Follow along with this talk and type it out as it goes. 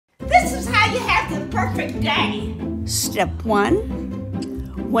have the perfect day? Step 1,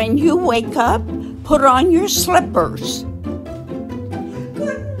 when you wake up, put on your slippers.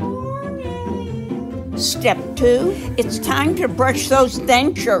 Good morning. Step 2, it's time to brush those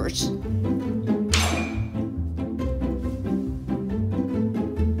dentures.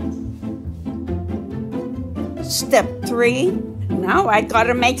 Step 3, now I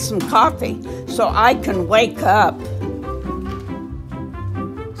gotta make some coffee so I can wake up.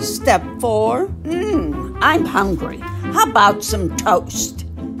 Step 4, I'm hungry. How about some toast?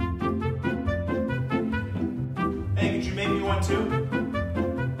 Hey, could you make me one too?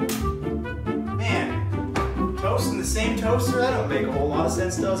 Man, toast in the same toaster? That don't make a whole lot of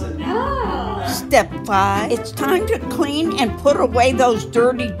sense, does it? No. Step 5, it's time to clean and put away those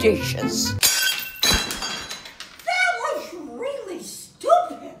dirty dishes. That was really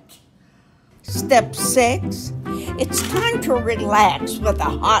stupid. Step 6, it's time to relax with a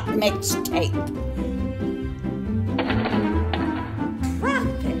hot mixtape. Drop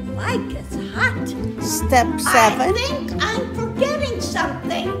it like it's hot. Step 7, I think I'm forgetting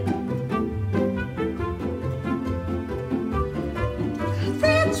something.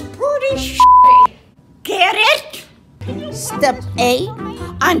 That's pretty shitty. Get it? Step 8,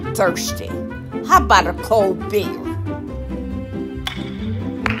 I'm thirsty. How about a cold beer?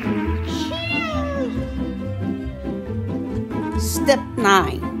 Step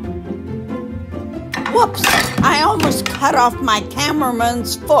 9. Whoops, I almost cut off my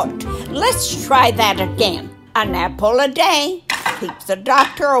cameraman's foot. Let's try that again. An apple a day keeps the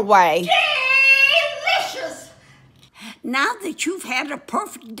doctor away. Delicious. Now that you've had a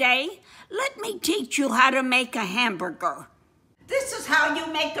perfect day, let me teach you how to make a hamburger. This is how you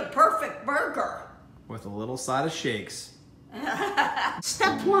make a perfect burger. With a little side of shakes.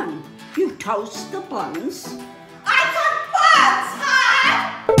 Step 1, you toast the buns. I got buns, huh?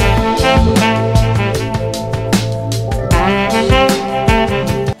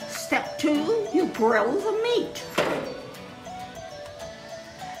 Step 2, you grill the meat.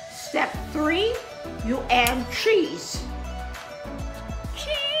 Step 3, you add cheese.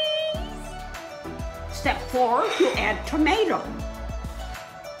 Step 4, you add tomato.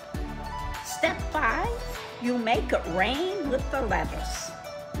 Step 5, you make it rain with the lettuce.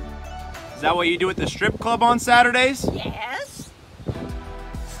 Is that what you do at the strip club on Saturdays? Yes.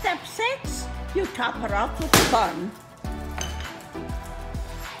 Step 6, you top it off with a bun.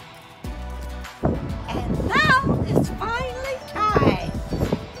 And now it's finally time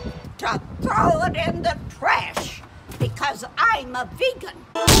to throw it in the trash because I'm a vegan.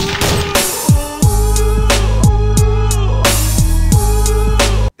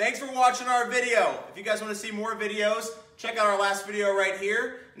 Thanks for watching our video. If you guys want to see more videos, check out our last video right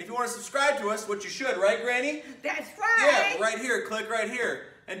here. And if you want to subscribe to us, which you should, right, Granny? That's right. Yeah, right here. Click right here.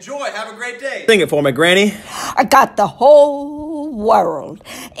 Enjoy. Have a great day. Sing it for me, Granny. I got the whole world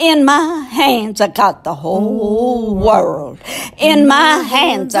in my hands. I got the whole world in my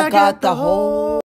hands. I got the whole